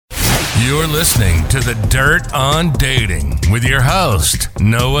You're listening to The Dirt on Dating with your host,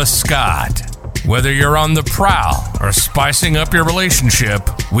 Noah Scott. Whether you're on the prowl or spicing up your relationship,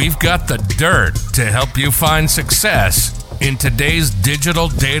 we've got the dirt to help you find success in today's digital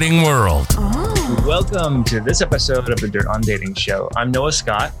dating world. Welcome to this episode of The Dirt on Dating Show. I'm Noah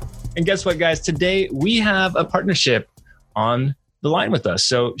Scott. And guess what, guys? Today we have a partnership on the line with us.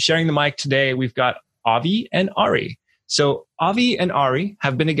 So sharing the mic today, we've got Avi and Ari. So Avi and Ari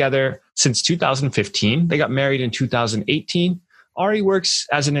have been together since 2015. They got married in 2018. Ari works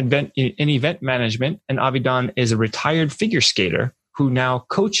as in event management, and Avidan is a retired figure skater who now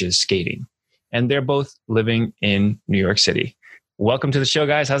coaches skating. And they're both living in New York City. Welcome to the show,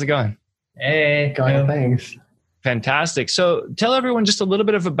 guys. How's it going? Hey, going. Thanks. Fantastic. So tell everyone just a little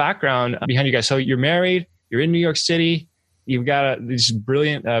bit of a background behind you guys. So you're married, you're in New York City. You've got this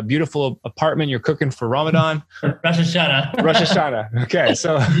brilliant, beautiful apartment. You're cooking for Ramadan. Rosh Hashanah. Rosh Hashanah. Okay,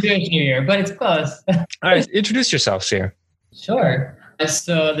 so Jewish New Year, but it's close. All right, introduce yourselves here. Sure.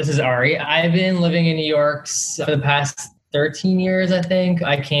 So this is Ari. I've been living in New York for the past 13 years, I think.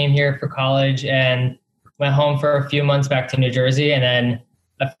 I came here for college and went home for a few months back to New Jersey, and then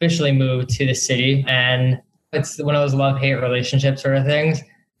officially moved to the city. And it's one of those love-hate relationship sort of things.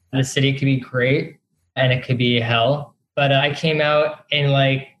 The city could be great, and it could be hell. But I came out in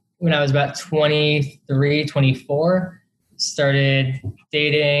when I was about 23, 24, started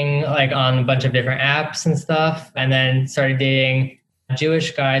dating on a bunch of different apps and stuff, and then started dating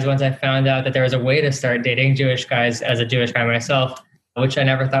Jewish guys once I found out that there was a way to start dating Jewish guys as a Jewish guy myself, which I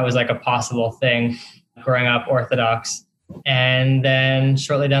never thought was a possible thing growing up Orthodox. And then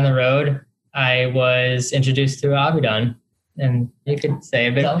shortly down the road, I was introduced to Avidan. And you could say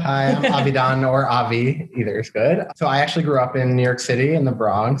a bit. Hi, I'm Avidan or Avi, either is good. So I actually grew up in New York City in the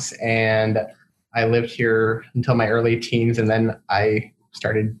Bronx, and I lived here until my early teens, and then I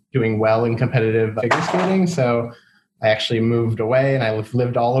started doing well in competitive figure skating. So I actually moved away and I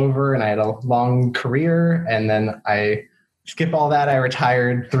lived all over, and I had a long career. And then I skip all that. I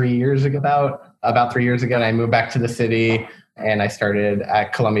retired about 3 years ago, and I moved back to the city, and I started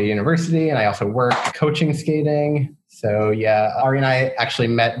at Columbia University, and I also worked coaching skating. So yeah, Ari and I actually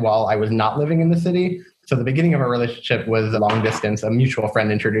met while I was not living in the city. So the beginning of our relationship was a long distance. A mutual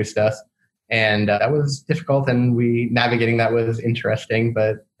friend introduced us, and that was difficult, and navigating that was interesting,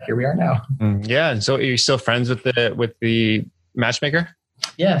 but here we are now. Yeah. And so are you still friends with the matchmaker?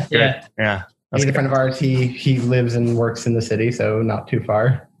 Yeah. Good. Yeah. He's a friend of ours. He lives and works in the city, so not too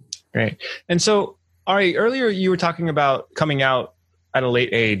far. Great. And so Ari, earlier you were talking about coming out at a late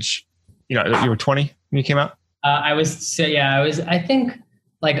age. You were 20 when you came out? I think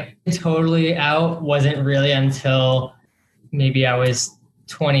totally out wasn't really until maybe I was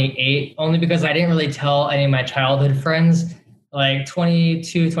 28, only because I didn't really tell any of my childhood friends.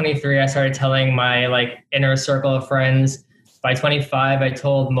 22, 23, I started telling my inner circle of friends. By 25, I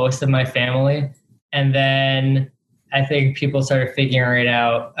told most of my family. And then I think people started figuring it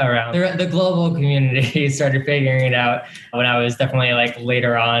out around the global community started figuring it out when I was definitely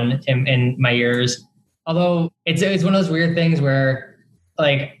later on in my years. Although it's one of those weird things where,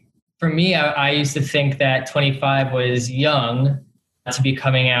 for me, I used to think that 25 was young to be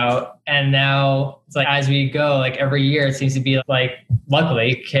coming out. And now it's as we go, every year, it seems to be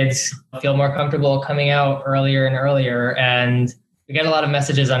luckily, kids feel more comfortable coming out earlier and earlier. And we get a lot of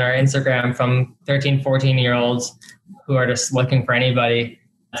messages on our Instagram from 13, 14-year-olds who are just looking for anybody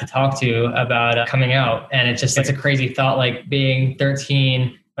to talk to about coming out. And it's a crazy thought, being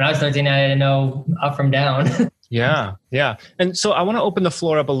 13. When I was 13, I didn't know up from down. Yeah. And so I want to open the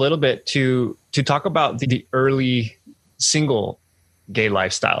floor up a little bit to talk about the early single gay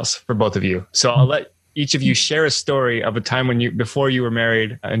lifestyles for both of you. So I'll let each of you share a story of a time before you were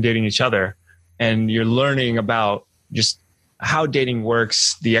married and dating each other, and you're learning about just how dating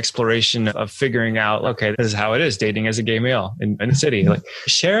works, the exploration of figuring out, okay, this is how it is dating as a gay male in the city.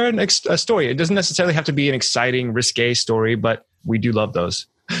 Share a story. It doesn't necessarily have to be an exciting, risque story, but we do love those.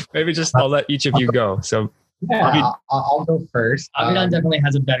 Maybe I'll let each of you go. So yeah, I'll go first. Avidan definitely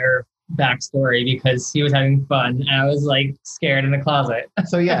has a better backstory because he was having fun and I was scared in the closet.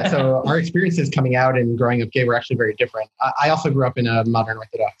 So our experiences coming out and growing up gay were actually very different. I also grew up in a modern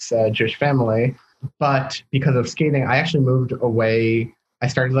Orthodox Jewish family, but because of skating, I actually moved away. I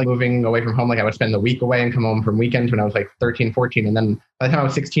started moving away from home. I would spend the week away and come home from weekends when I was 13, 14. And then by the time I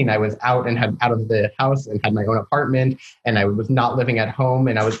was 16, I was out of the house and had my own apartment, and I was not living at home.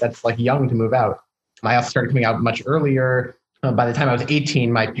 And that's young to move out. I also started coming out much earlier. By the time I was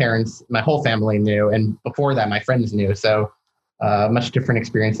 18, my whole family knew. And before that, my friends knew. So Much different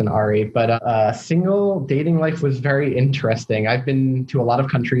experience than Ari, but single dating life was very interesting. I've been to a lot of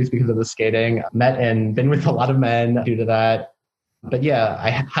countries because of the skating, met and been with a lot of men due to that. But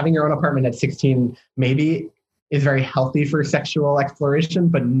yeah, having your own apartment at 16 maybe is very healthy for sexual exploration,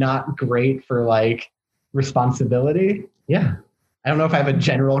 but not great for like responsibility. Yeah. I don't know if I have a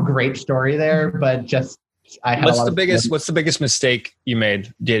general great story there, but just I had what's the biggest mistake you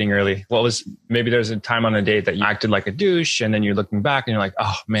made dating early? What was, maybe there's a time on a date that you acted like a douche and then you're looking back and you're like,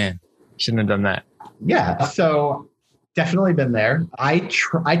 oh man, shouldn't have done that. Yeah. So definitely been there. I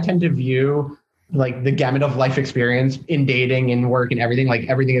tend to view like the gamut of life experience in dating and work and everything, like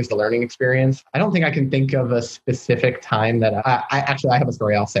everything is the learning experience. I don't think I can think of a specific time that I have a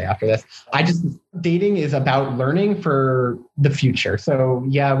story I'll say after this. Dating is about learning for the future. So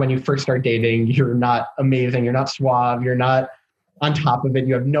yeah, when you first start dating, you're not amazing. You're not suave. You're not on top of it.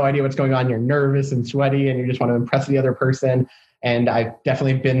 You have no idea what's going on. You're nervous and sweaty and you just want to impress the other person. And I've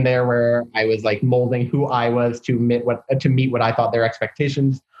definitely been there where I was like molding who I was to meet what I thought their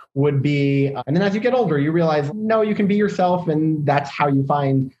expectations would be. And then as you get older, you realize, no, you can be yourself. And that's how you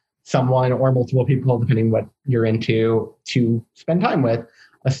find someone or multiple people, depending what you're into, to spend time with.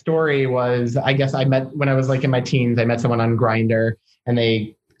 A story was, I guess I met when I was like in my teens, I met someone on Grindr, and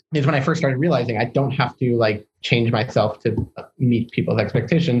is when I first started realizing I don't have to like change myself to meet people's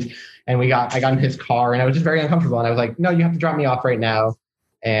expectations. And I got in his car and I was just very uncomfortable. And I was like, no, you have to drop me off right now.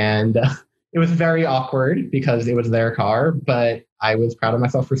 And it was very awkward because it was their car, but I was proud of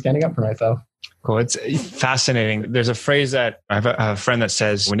myself for standing up for myself. Cool. It's fascinating. There's a phrase that I have a friend that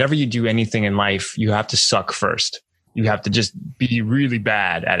says, whenever you do anything in life, you have to suck first. You have to just be really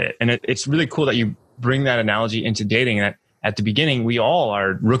bad at it. And it's really cool that you bring that analogy into dating. That at the beginning, we all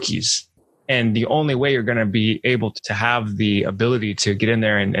are rookies. And the only way you're going to be able to have the ability to get in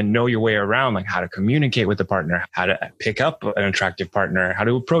there and know your way around, like how to communicate with the partner, how to pick up an attractive partner, how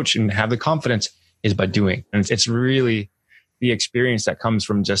to approach and have the confidence, is by doing. And it's really the experience that comes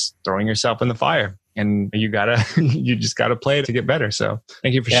from just throwing yourself in the fire. And you just gotta play it to get better. So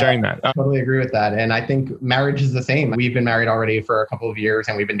thank you for sharing that. I totally agree with that. And I think marriage is the same. We've been married already for a couple of years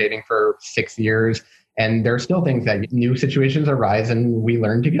and we've been dating for 6 years. And there are still things that new situations arise and we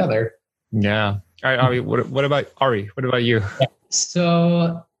learn together. Yeah. All right, Ari, what about Ari? What about you?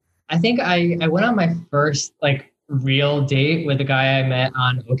 So I think I went on my first like real date with a guy I met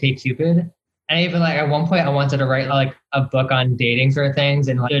on OkCupid. And even like at one point I wanted to write like a book on dating sort of things.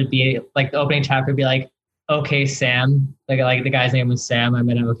 And like, it would be like the opening chapter would be like, okay, Sam, like the guy's name was Sam. I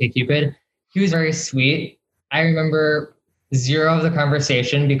met on OkCupid. He was very sweet. I remember zero of the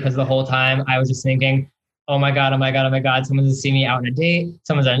conversation because the whole time I was just thinking, oh my God, someone's gonna see me out on a date.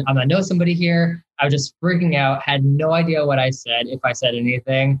 I'm gonna know somebody here. I was just freaking out, had no idea what I said, if I said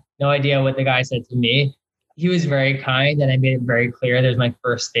anything, no idea what the guy said to me. He was very kind and I made it very clear. There's my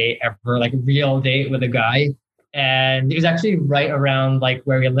first date ever, like real date with a guy. And it was actually right around like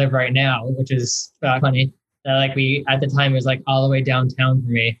where we live right now, which is funny. Like at the time, it was like all the way downtown for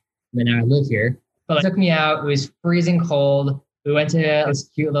me. And now I live here. But it took me out. It was freezing cold. We went to this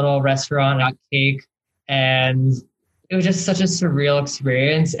cute little restaurant, got cake. And it was just such a surreal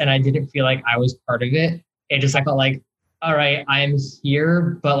experience. And I didn't feel like I was part of it. I felt like, all right, I'm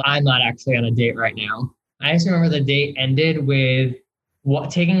here, but I'm not actually on a date right now. I just remember the date ended with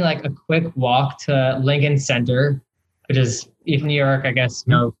taking like a quick walk to Lincoln Center, which is in New York, I guess,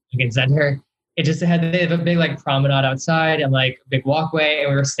 no, Lincoln Center. They had a big like promenade outside and like a big walkway. And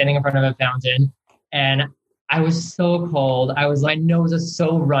we were standing in front of a fountain. And I was so cold. My nose was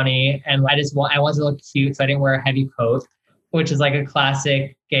so runny. And I wanted to look cute. So I didn't wear a heavy coat, which is like a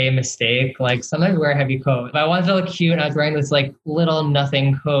classic gay mistake. Like sometimes wear a heavy coat. But I wanted to look cute. And I was wearing this like little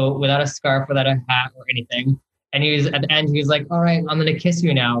nothing coat without a scarf, without a hat or anything. And at the end, he was like, all right, I'm going to kiss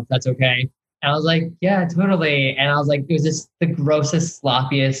you now, if that's okay. And I was like, yeah, totally. And I was like, it was just the grossest,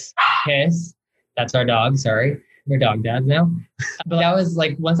 sloppiest kiss. That's our dog. Sorry. We're dog dads now. But that was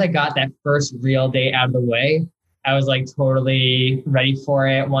like, once I got that first real date out of the way, I was like totally ready for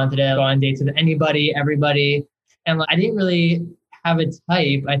it. Wanted to go on dates with anybody, everybody. And like, I didn't really have a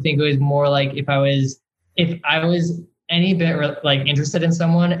type. I think it was more like if I was any bit like interested in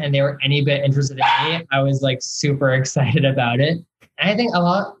someone and they were any bit interested in me, I was like super excited about it. And I think a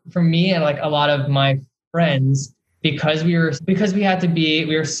lot for me and like a lot of my friends, because we were so,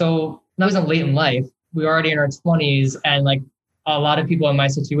 that wasn't late in life. We were already in our 20s, and like a lot of people in my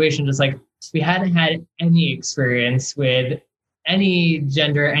situation, just like we hadn't had any experience with any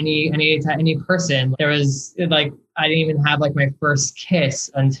gender, any person. There was like, I didn't even have like my first kiss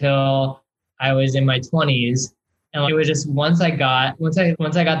until I was in my 20s. And like, it was just once I got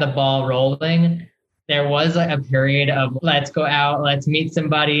the ball rolling, there was like a period of let's go out, let's meet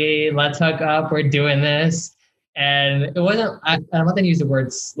somebody, let's hook up, we're doing this. And it wasn't, I'm not going to use the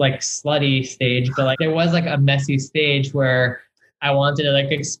words like slutty stage, but like there was like a messy stage where I wanted to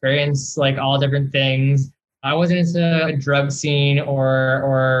like experience like all different things. I wasn't into a drug scene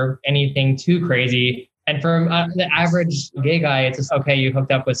or anything too crazy. And for the average gay guy, it's just, okay, you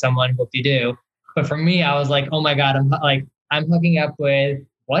hooked up with someone, hope you do. But for me, I was like, oh my God, I'm hooking up with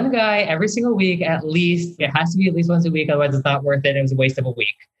one guy every single week, at least. It has to be at least once a week. Otherwise it's not worth it. It was a waste of a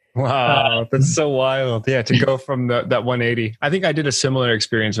week. Wow, that's so wild. Yeah, to go from that 180. I think I did a similar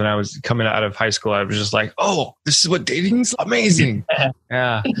experience when I was coming out of high school. I was just like, oh, this is what dating's amazing.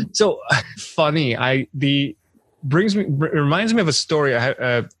 Yeah. So funny. Reminds me of a story. I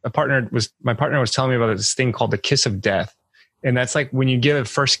had my partner was telling me about this thing called the kiss of death. And that's like when you get a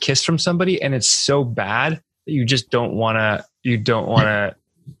first kiss from somebody and it's so bad that you just don't want to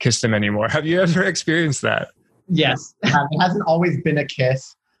kiss them anymore. Have you ever experienced that? Yes. It hasn't always been a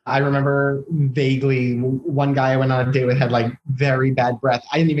kiss. I remember vaguely one guy I went on a date with had like very bad breath.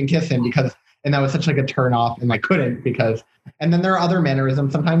 I didn't even kiss him and that was such like a turn off, and I couldn't and then there are other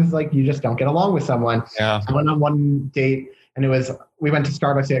mannerisms. Sometimes like you just don't get along with someone. Yeah. I went on one date and we went to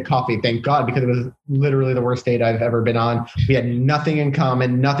Starbucks to get coffee. Thank God, because it was literally the worst date I've ever been on. We had nothing in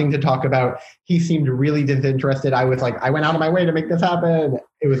common, nothing to talk about. He seemed really disinterested. I was like, I went out of my way to make this happen.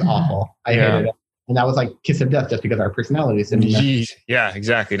 It was awful. I hated it. And that was like kiss of death just because our personalities didn't match. Yeah,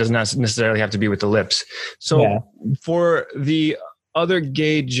 exactly. It doesn't necessarily have to be with the lips. So for the other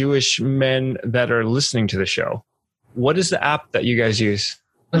gay Jewish men that are listening to the show, what is the app that you guys use?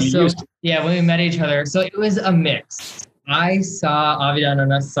 When we met each other. So it was a mix. I saw Avidan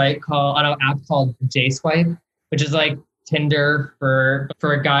on an app called JSwipe, which is like Tinder for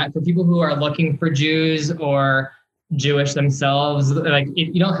people who are looking for Jews or Jewish themselves. Like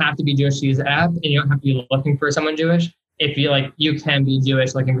you don't have to be Jewish to use the app, and you don't have to be looking for someone Jewish. If you like, you can be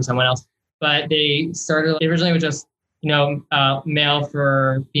Jewish looking for someone else. But they originally with just male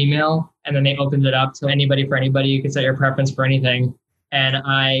for female, and then they opened it up to anybody for anybody. You could set your preference for anything. And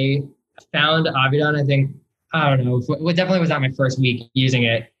I found Avidan, I don't know, it definitely was not my first week using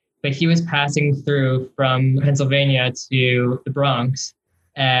it, but he was passing through from Pennsylvania to the Bronx,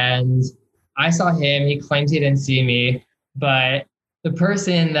 and I saw him. He claimed he didn't see me, but the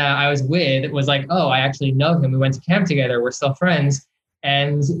person that I was with was like, oh, I actually know him. We went to camp together. We're still friends.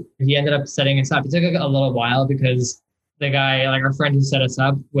 And he ended up setting us up. It took a little while because the guy, like our friend who set us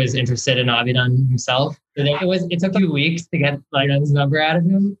up, was interested in Avidan himself. It took a few weeks to get like his number out of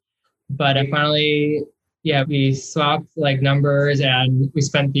him. But finally, we swapped like numbers, and we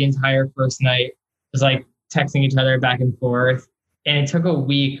spent the entire first night just like texting each other back and forth. And it took a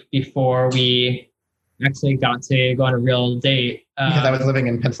week before we actually got to go on a real date. Because I was living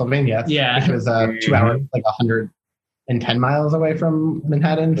in Pennsylvania, which was 2 hours, like 110 miles away from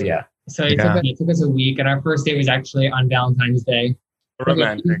Manhattan. So it took us a week, and our first date was actually on Valentine's Day.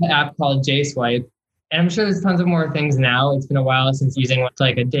 Romantic. We used an app called JSwipe, and I'm sure there's tons of more things now. It's been a while since using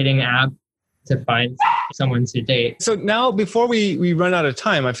like a dating app to find someone to date. So now, before we run out of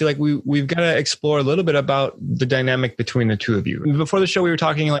time, I feel like we've got to explore a little bit about the dynamic between the two of you. Before the show, we were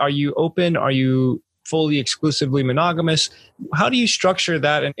talking like, are you open? Are you fully exclusively monogamous? How do you structure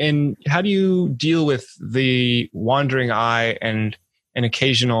that? And how do you deal with the wandering eye and an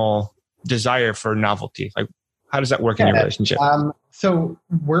occasional desire for novelty? Like, how does that work in your relationship? So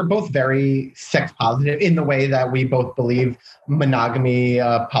we're both very sex positive in the way that we both believe monogamy,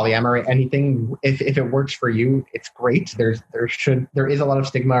 polyamory, anything. If it works for you, it's great. There is a lot of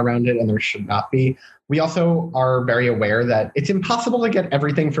stigma around it, and there should not be. We also are very aware that it's impossible to get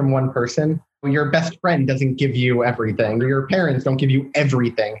everything from one person. Your best friend doesn't give you everything. Your parents don't give you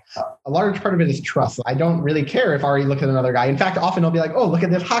everything. A large part of it is trust. I don't really care if Ari looks at another guy. In fact, often I'll be like, oh, look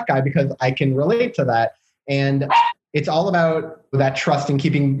at this hot guy, because I can relate to that. And it's all about that trust and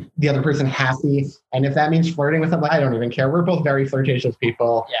keeping the other person happy. And if that means flirting with them, I don't even care. We're both very flirtatious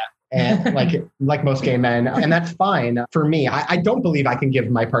people. Yeah. And like most gay men. And that's fine for me. I don't believe I can give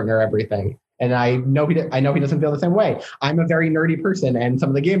my partner everything. And I know he doesn't feel the same way. I'm a very nerdy person, and some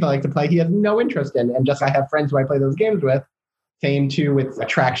of the games I like to play, he has no interest in. And just I have friends who I play those games with. Same too with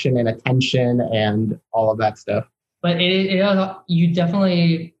attraction and attention and all of that stuff. But you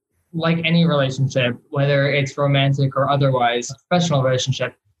definitely, like any relationship, whether it's romantic or otherwise, professional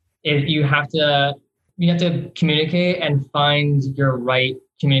relationship, you have to communicate and find your right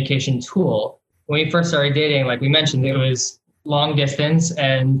communication tool. When we first started dating, like we mentioned, it was long distance,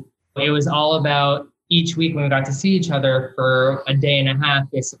 and it was all about each week when we got to see each other for a day and a half,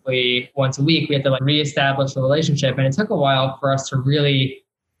 basically once a week, we had to like reestablish the relationship. And it took a while for us to really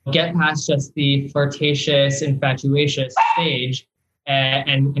get past just the flirtatious, infatuatious stage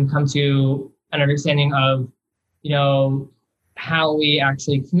and come to an understanding of, how we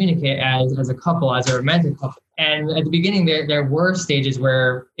actually communicate as a couple, as a romantic couple. And at the beginning, there were stages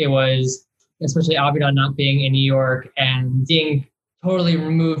where it was, especially Abidon not being in New York and being totally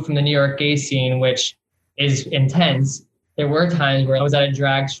removed from the New York gay scene, which is intense. There were times where I was at a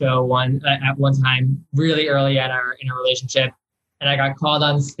drag show at one time, really early in our relationship, and I got called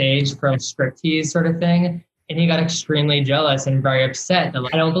on stage for a striptease sort of thing. And he got extremely jealous and very upset.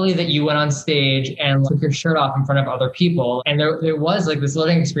 I don't believe that you went on stage and took your shirt off in front of other people. And there was like this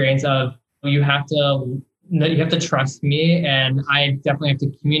learning experience of you have to trust me, and I definitely have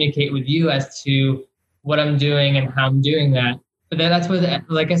to communicate with you as to what I'm doing and how I'm doing that. But that's with,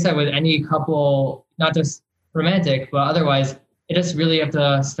 like I said, with any couple, not just romantic, but otherwise, it just really have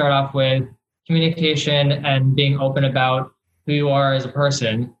to start off with communication and being open about who you are as a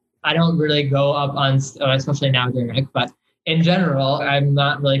person. I don't really go up on, especially now during it, but in general, I'm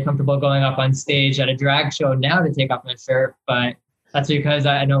not really comfortable going up on stage at a drag show now to take off my shirt, but that's because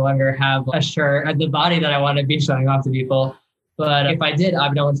I no longer have a shirt at the body that I want to be showing off to people. But if I did, I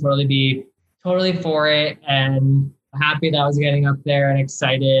would totally be totally for it and happy that I was getting up there and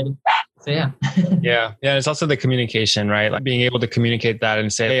excited. So yeah. Yeah. It's also the communication, right? Like being able to communicate that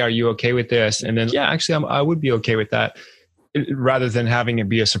and say, hey, are you okay with this? And then, yeah, actually, I would be okay with that. Rather than having it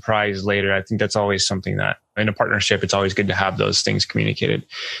be a surprise later. I think that's always something that in a partnership, it's always good to have those things communicated.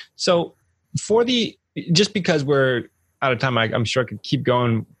 So just because we're out of time, I'm sure I could keep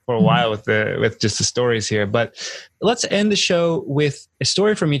going for a while with just the stories here, but let's end the show with a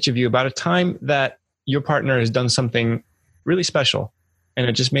story from each of you about a time that your partner has done something really special and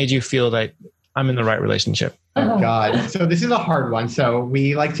it just made you feel like I'm in the right relationship. Oh God. So this is a hard one. So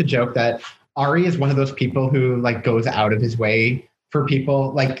we like to joke that Ari is one of those people who like goes out of his way for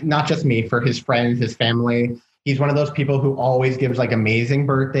people, like not just me, for his friends, his family. He's one of those people who always gives like amazing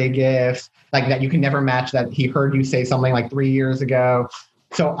birthday gifts, like that you can never match, that he heard you say something like 3 years ago.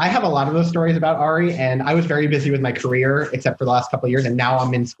 So I have a lot of those stories about Ari, and I was very busy with my career, except for the last couple of years. And now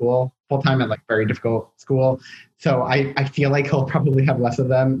I'm in school full time at like very difficult school. So I feel like he'll probably have less of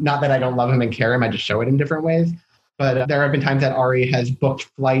them. Not that I don't love him and care him. I just show it in different ways. But there have been times that Ari has booked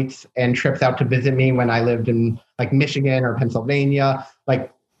flights and trips out to visit me when I lived in like Michigan or Pennsylvania.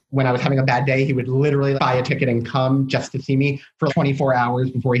 Like when I was having a bad day, he would literally buy a ticket and come just to see me for 24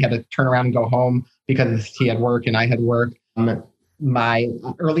 hours before he had to turn around and go home because he had work and I had work.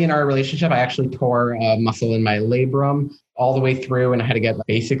 Early in our relationship, I actually tore a muscle in my labrum all the way through, and I had to get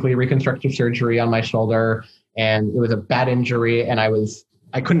basically reconstructive surgery on my shoulder. And it was a bad injury, and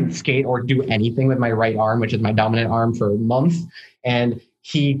I couldn't skate or do anything with my right arm, which is my dominant arm, for months. And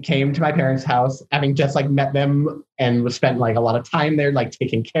he came to my parents' house, having just like met them, and was spent like a lot of time there, like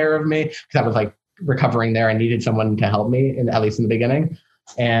taking care of me, because I was like recovering there. I needed someone to help me, at least in the beginning.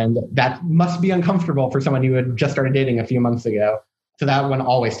 And that must be uncomfortable for someone you had just started dating a few months ago. So that one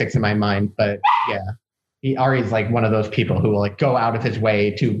always sticks in my mind. But yeah, Ari's like one of those people who will like go out of his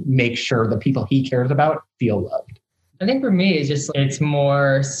way to make sure the people he cares about feel loved. I think for me, it's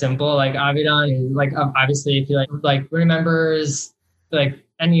more simple. Like Avidan is like, obviously if you like remembers like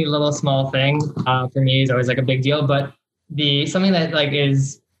any little small thing, for me is always like a big deal. But something that like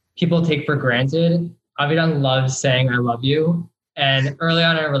is people take for granted. Avidan loves saying, I love you. And early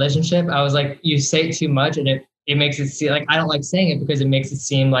on in our relationship, I was like, you say it too much and it makes it seem like I don't like saying it because it makes it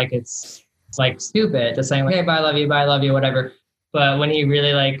seem like it's like stupid to saying like, hey, bye, I love you, whatever. But when he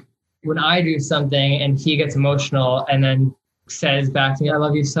really like, when I do something and he gets emotional and then says back to me, I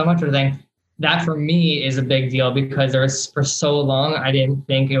love you so much, or thing, that for me is a big deal because for so long, I didn't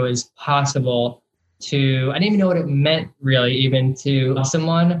think it was possible I didn't even know what it meant really, even to love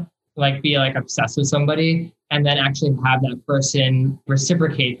someone, like be like obsessed with somebody and then actually have that person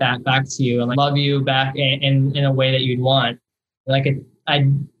reciprocate that back to you and like love you back in a way that you'd want. Like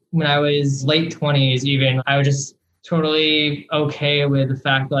when I was late 20s, even I was just totally okay with the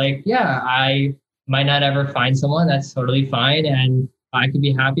fact like, yeah, I might not ever find someone. That's totally fine. And I could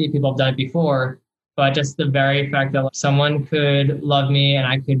be happy. People have done it before, but just the very fact that someone could love me and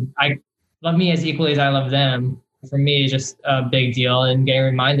I love me as equally as I love them, for me is just a big deal. And getting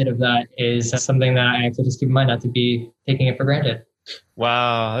reminded of that is something that I have to just keep in mind, not to be taking it for granted.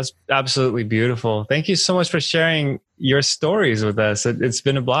 Wow, that's absolutely beautiful. Thank you so much for sharing your stories with us. It's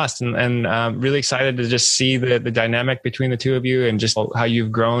been a blast, and really excited to just see the dynamic between the two of you and just how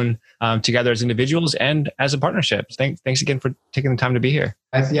you've grown together as individuals and as a partnership. Thanks again for taking the time to be here.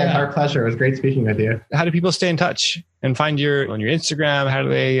 It's our pleasure. It was great speaking with you. How do people stay in touch? and find on your Instagram? How do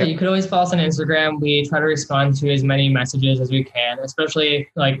they? You could always follow us on Instagram. We try to respond to as many messages as we can, especially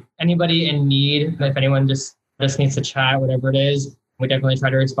like anybody in need. If anyone just needs to chat, whatever it is, we definitely try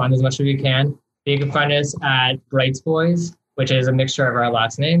to respond as much as we can. You can find us at Brights Boys, which is a mixture of our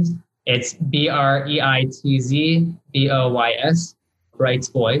last names. It's BREITZBOYS, Brights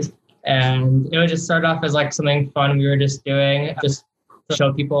Boys. And it would just start off as like something fun we were just doing, just to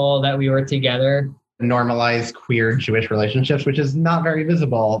show people that we were together. Normalize queer Jewish relationships, which is not very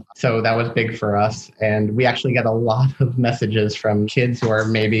visible. So that was big for us. And we actually get a lot of messages from kids who are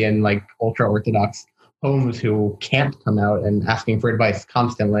maybe in like ultra Orthodox homes who can't come out and asking for advice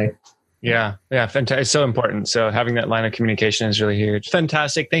constantly. Yeah, fantastic. It's so important. So having that line of communication is really huge.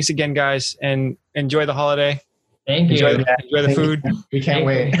 Fantastic. Thanks again, guys, and enjoy the holiday. Thank you. Enjoy the food. We can't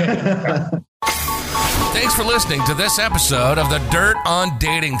wait. Thanks for listening to this episode of the Dirt on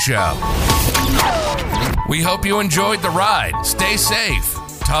Dating Show. We hope you enjoyed the ride. Stay safe,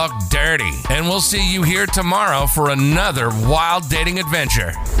 talk dirty, and we'll see you here tomorrow for another wild dating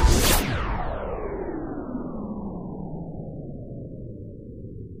adventure.